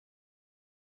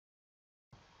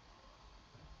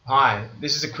Hi,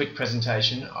 this is a quick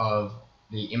presentation of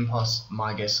the ImPOS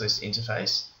MyGuestlist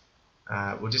interface.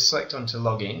 We'll just select on to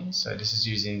login, so this is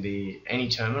using the any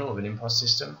terminal of an ImPOS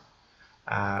system.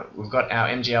 We've got our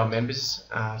MGL members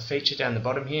feature down the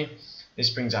bottom here.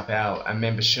 This brings up our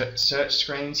member search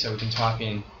screen, so we can type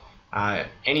in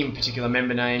any particular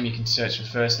member name. You can search for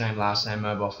first name, last name,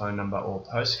 mobile phone number or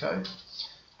postcode.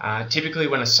 Typically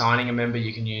when assigning a member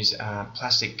you can use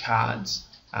plastic cards,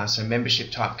 so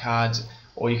membership type cards,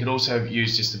 or you could also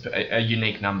use just a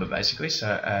unique number basically, so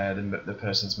the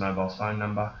person's mobile phone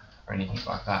number or anything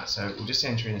like that. So we'll just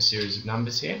enter in a series of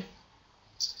numbers here.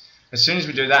 As soon as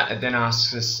we do that, it then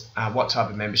asks us what type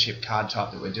of membership card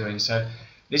type that we're doing. So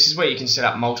this is where you can set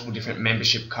up multiple different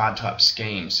membership card type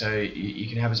schemes. So you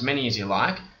can have as many as you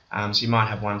like. So you might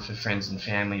have one for friends and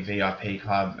family, VIP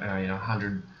club,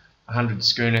 100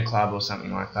 schooner club or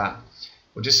something like that.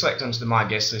 We'll just select onto the My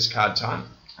Guest List card type,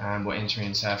 and we'll enter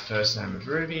in, say, our first name of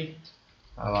Ruby,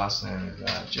 our last name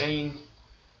of Jean,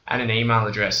 and an email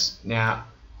address. Now,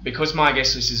 because My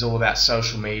Guest List is all about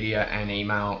social media and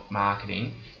email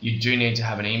marketing, you do need to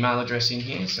have an email address in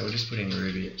here, so we'll just put in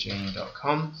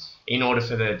ruby@gene.com in order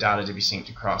for the data to be synced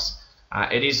across.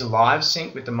 It is a live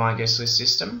sync with the My Guest List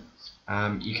system.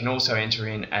 You can also enter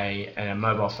in a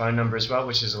mobile phone number as well,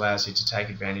 which allows you to take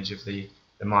advantage of the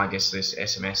My Guest List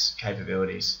SMS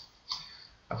capabilities.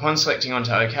 Upon selecting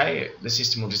onto OK, the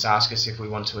system will just ask us if we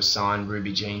want to assign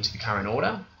Ruby Jean to the current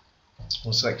order.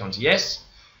 We'll select onto yes,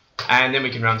 and then we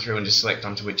can run through and just select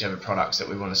onto whichever products that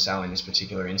we want to sell in this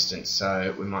particular instance.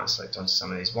 So we might select onto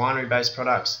some of these winery based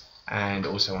products and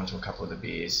also onto a couple of the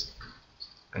beers,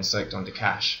 and select onto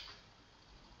cash.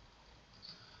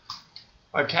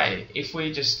 Okay, if we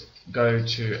just go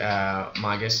to our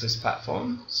My Guest List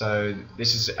platform, so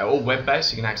this is all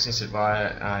web-based, you can access it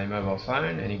via a mobile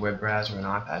phone, any web browser, or an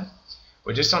iPad.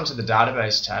 We're just onto the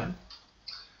database tab.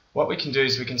 What we can do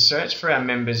is we can search for our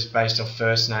members based off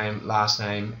first name, last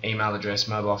name, email address,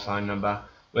 mobile phone number,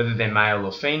 whether they're male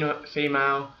or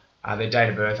female, their date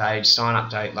of birth, age, sign-up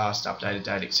date, last updated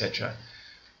date, etc.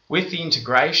 With the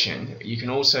integration, you can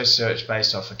also search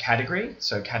based off a category.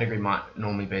 So category might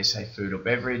normally be, say, food or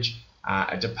beverage,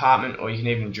 a department, or you can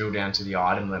even drill down to the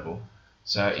item level.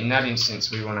 So in that instance,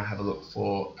 we want to have a look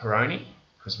for Peroni,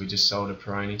 because we just sold a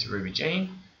Peroni to Ruby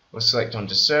Jean. We'll select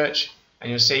onto search, and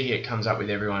you'll see here it comes up with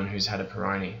everyone who's had a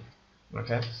Peroni.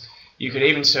 Okay. You could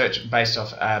even search based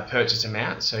off purchase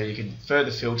amount, so you could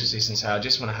further filter this and say, I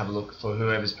just want to have a look for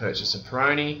whoever's purchased a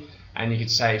Peroni, and you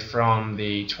could say from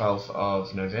the 12th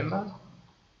of November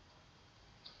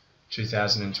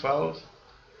 2012,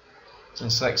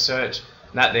 and select search.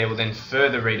 That there will then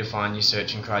further redefine your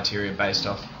searching criteria based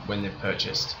off when they've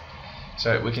purchased.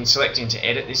 So we can select in to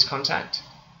edit this contact.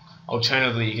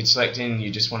 Alternatively, you could select in you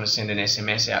just want to send an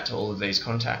SMS out to all of these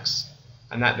contacts,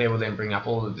 and that there will then bring up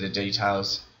all of the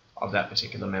details of that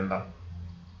particular member.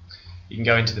 You can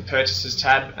go into the Purchases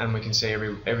tab, and we can see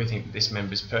everything that this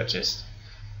member's purchased.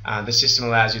 The system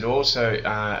allows you to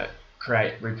also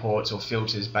create reports or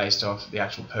filters based off the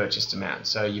actual purchased amount.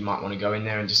 So you might want to go in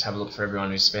there and just have a look for everyone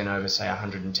who's spent over, say,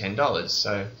 $110.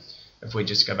 So if we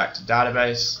just go back to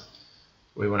database,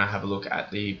 we want to have a look at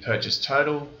the purchase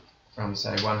total from,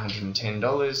 say,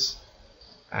 $110,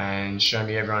 and show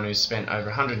me everyone who's spent over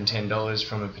 $110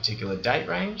 from a particular date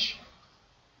range,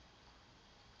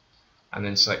 and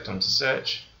then select onto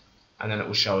search, and then it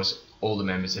will show us all the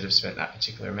members that have spent that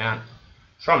particular amount.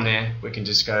 From there, we can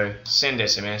just go send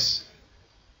SMS,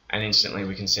 and instantly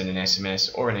we can send an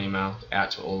SMS or an email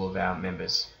out to all of our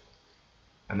members.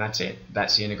 And that's it.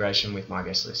 That's the integration with My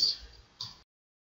Guest List.